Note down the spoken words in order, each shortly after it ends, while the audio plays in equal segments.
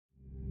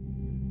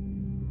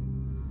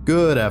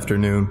Good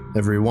afternoon,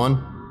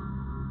 everyone.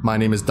 My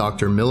name is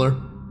Dr. Miller,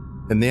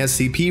 and the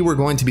SCP we're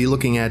going to be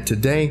looking at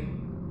today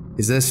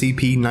is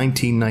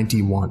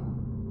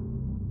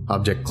SCP-1991.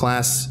 Object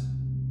Class: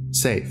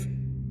 Safe.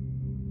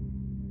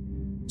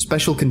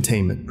 Special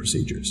Containment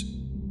Procedures.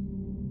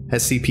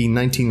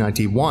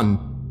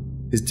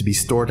 SCP-1991 is to be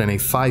stored in a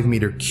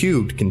 5-meter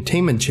cubed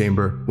containment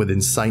chamber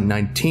within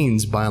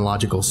Site-19's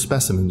Biological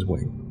Specimens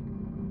Wing.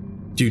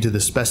 Due to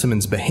the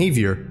specimen's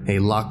behavior, a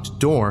locked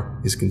door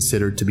is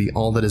considered to be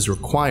all that is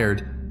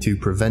required to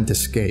prevent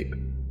escape.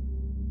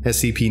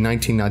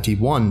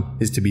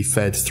 SCP-1991 is to be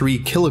fed 3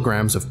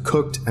 kilograms of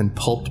cooked and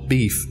pulped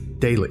beef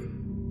daily.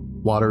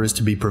 Water is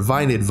to be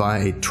provided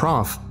via a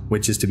trough,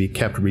 which is to be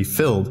kept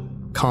refilled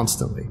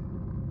constantly.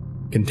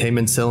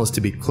 Containment cell is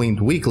to be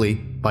cleaned weekly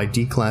by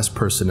D-Class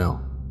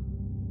personnel.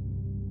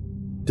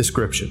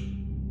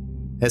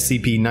 Description: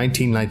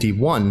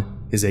 SCP-1991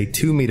 is a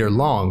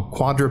 2-meter-long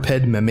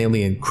quadruped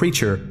mammalian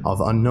creature of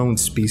unknown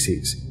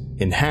species,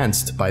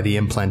 enhanced by the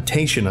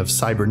implantation of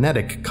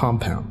cybernetic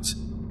compounds.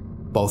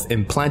 Both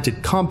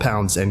implanted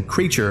compounds and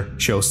creature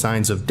show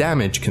signs of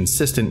damage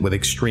consistent with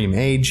extreme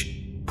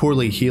age,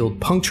 poorly healed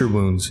puncture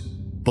wounds,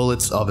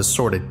 bullets of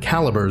assorted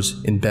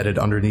calibers embedded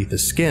underneath the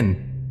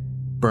skin,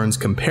 burns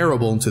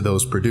comparable to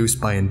those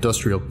produced by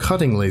industrial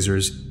cutting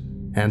lasers,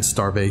 and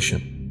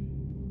starvation.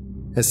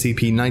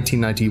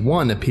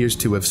 SCP-1991 appears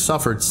to have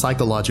suffered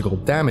psychological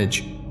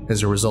damage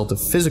as a result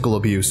of physical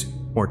abuse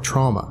or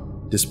trauma,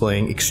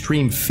 displaying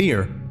extreme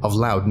fear of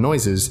loud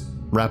noises,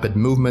 rapid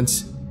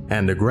movements,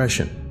 and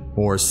aggression,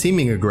 or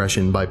seeming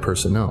aggression by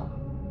personnel.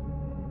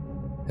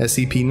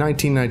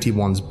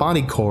 SCP-1991's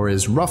body core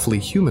is roughly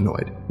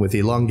humanoid, with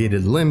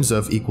elongated limbs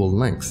of equal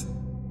length.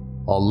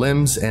 All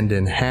limbs end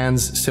in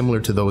hands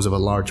similar to those of a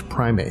large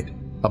primate,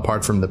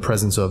 apart from the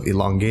presence of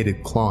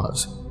elongated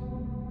claws.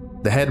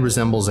 The head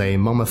resembles a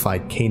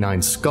mummified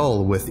canine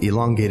skull with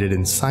elongated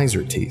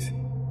incisor teeth.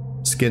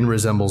 Skin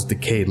resembles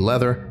decayed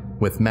leather,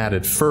 with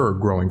matted fur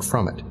growing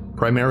from it,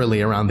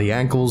 primarily around the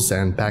ankles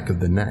and back of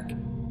the neck.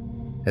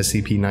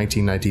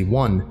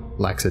 SCP-1991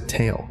 lacks a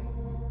tail.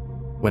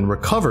 When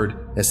recovered,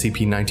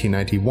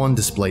 SCP-1991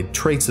 displayed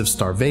traits of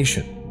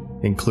starvation,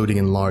 including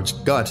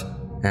enlarged gut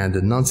and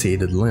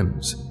enunciated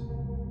limbs.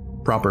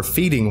 Proper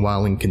feeding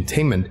while in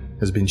containment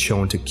has been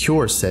shown to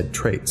cure said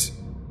traits.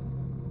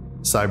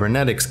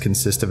 Cybernetics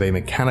consist of a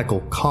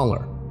mechanical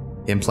collar,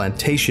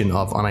 implantation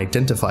of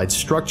unidentified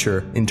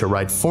structure into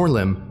right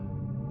forelimb,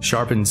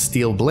 sharpened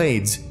steel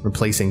blades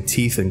replacing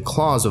teeth and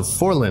claws of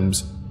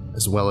forelimbs,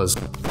 as well as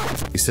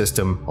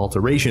system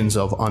alterations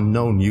of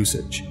unknown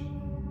usage.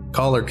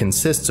 Collar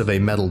consists of a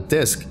metal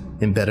disc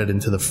embedded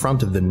into the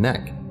front of the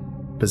neck,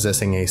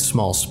 possessing a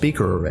small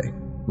speaker array,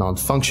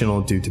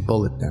 non-functional due to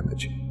bullet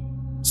damage.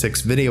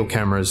 6 video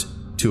cameras,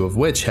 2 of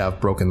which have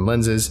broken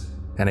lenses,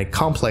 and a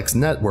complex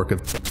network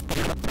of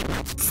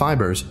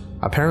fibers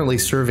apparently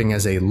serving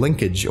as a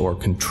linkage or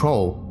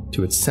control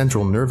to its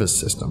central nervous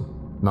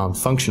system,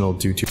 non-functional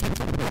due to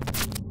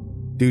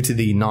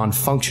the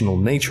non-functional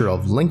nature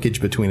of linkage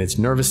between its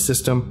nervous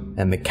system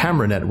and the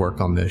camera network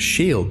on the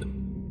shield.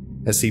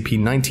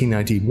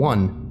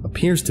 SCP-1991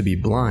 appears to be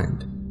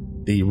blind.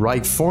 The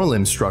right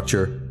forelimb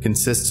structure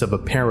consists of a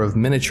pair of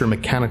miniature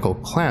mechanical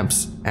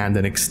clamps and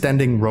an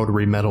extending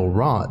rotary metal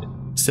rod,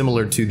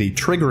 similar to the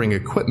triggering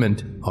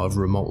equipment of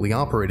remotely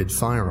operated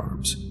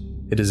firearms.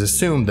 It is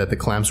assumed that the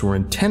clamps were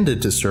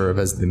intended to serve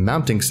as the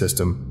mounting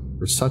system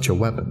for such a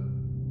weapon.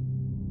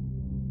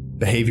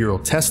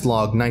 Behavioral Test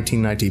Log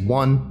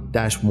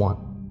 1991-1.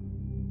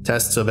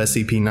 Tests of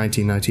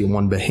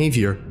SCP-1991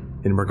 behavior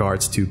in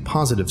regards to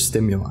positive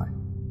stimuli.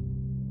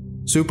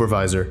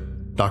 Supervisor: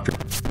 Dr.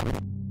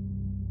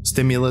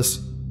 Stimulus: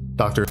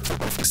 Dr.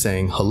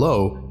 saying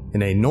hello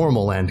in a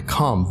normal and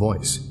calm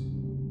voice.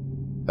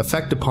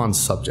 Effect upon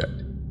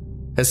subject: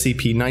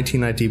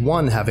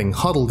 SCP-1991 having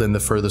huddled in the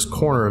furthest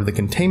corner of the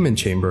containment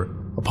chamber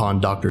upon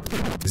Dr.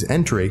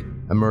 entry,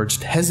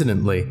 emerged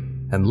hesitantly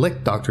and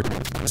licked Dr.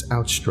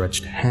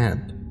 outstretched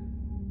hand.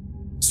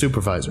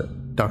 Supervisor: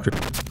 Dr.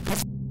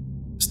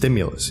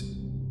 Stimulus: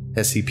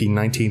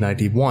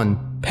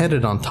 SCP-1991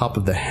 petted on top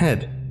of the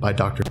head by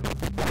Dr.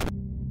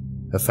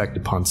 Effect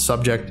upon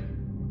subject: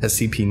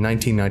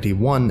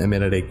 SCP-1991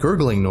 emitted a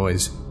gurgling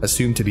noise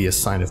assumed to be a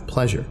sign of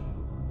pleasure.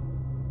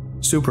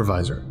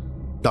 Supervisor: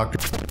 Dr.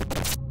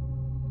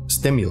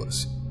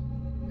 Stimulus: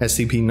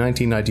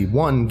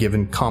 SCP-1991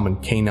 given common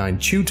canine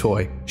chew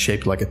toy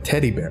shaped like a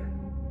teddy bear.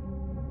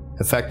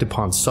 Effect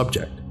upon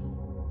subject: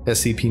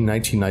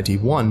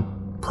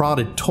 SCP-1991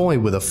 prodded toy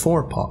with a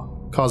forepaw,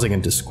 causing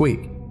it to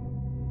squeak.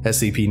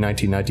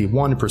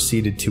 SCP-1991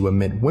 proceeded to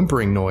emit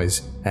whimpering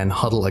noise and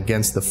huddle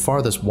against the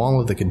farthest wall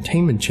of the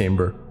containment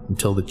chamber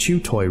until the chew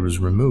toy was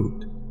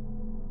removed.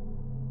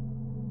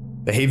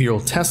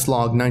 Behavioral Test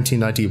Log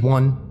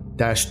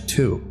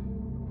 1991-2.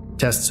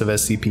 Tests of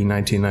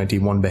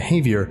SCP-1991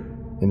 behavior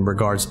in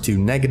regards to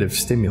negative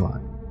stimuli.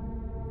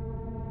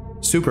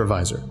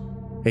 Supervisor: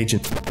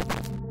 Agent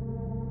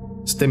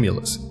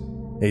Stimulus: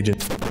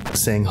 Agent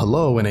saying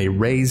hello in a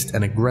raised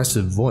and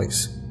aggressive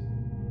voice.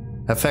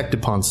 Effect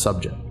upon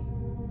subject: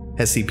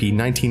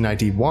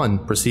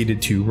 SCP-1991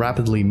 proceeded to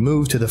rapidly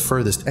move to the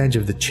furthest edge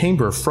of the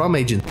chamber from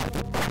Agent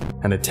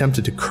and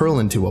attempted to curl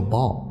into a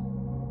ball.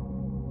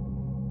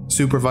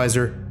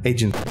 Supervisor,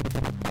 Agent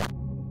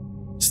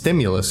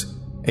Stimulus,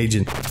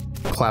 Agent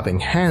clapping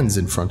hands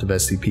in front of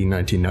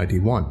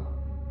SCP-1991.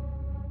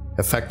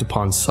 Effect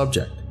upon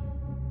subject.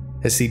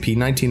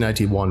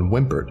 SCP-1991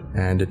 whimpered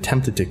and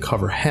attempted to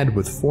cover head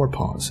with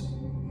forepaws.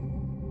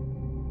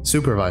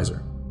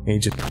 Supervisor,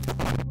 Agent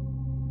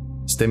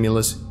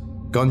Stimulus,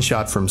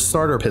 gunshot from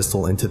starter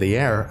pistol into the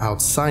air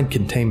outside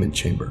containment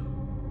chamber.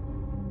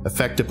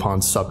 Effect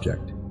upon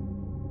subject.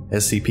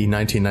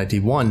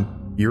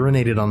 SCP-1991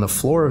 urinated on the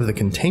floor of the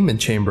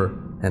containment chamber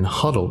and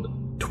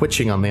huddled,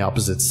 twitching on the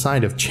opposite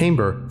side of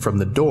chamber from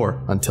the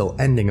door until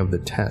ending of the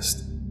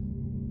test.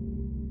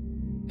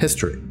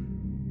 History.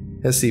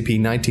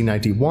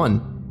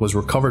 SCP-1991 was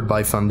recovered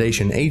by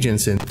Foundation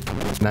agents in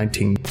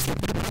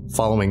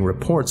following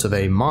reports of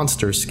a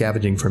monster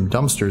scavenging from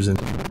dumpsters in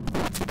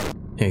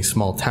a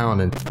small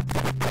town and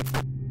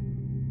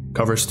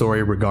cover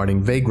story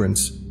regarding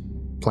vagrants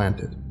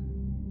planted.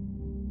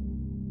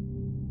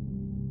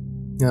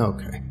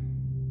 Okay.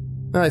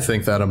 I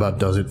think that about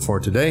does it for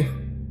today.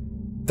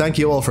 Thank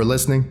you all for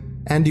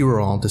listening, and you are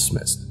all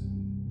dismissed.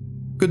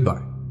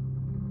 Goodbye.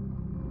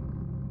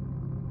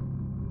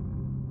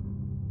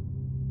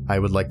 I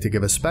would like to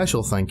give a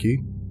special thank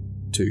you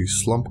to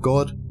Slump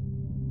God,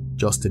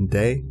 Justin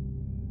Day,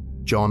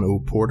 John O.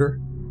 Porter,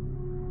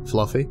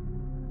 Fluffy,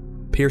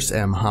 Pierce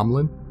M.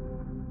 Hamlin,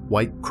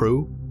 White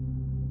Crew,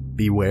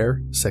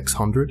 Beware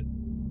 600,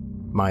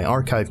 my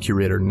archive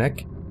curator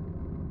Nick,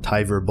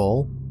 Tyver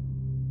Ball,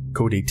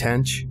 Cody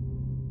Tench,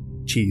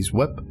 Cheese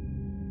Whip,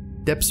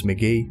 Dips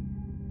McGee,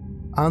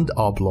 and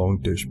Oblong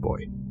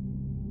Doucheboy.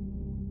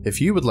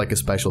 If you would like a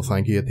special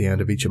thank you at the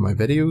end of each of my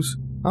videos,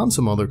 and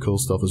some other cool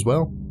stuff as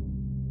well,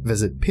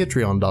 visit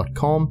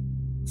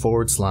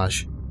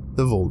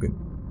patreon.com/TheVolgun.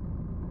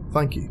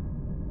 Thank you.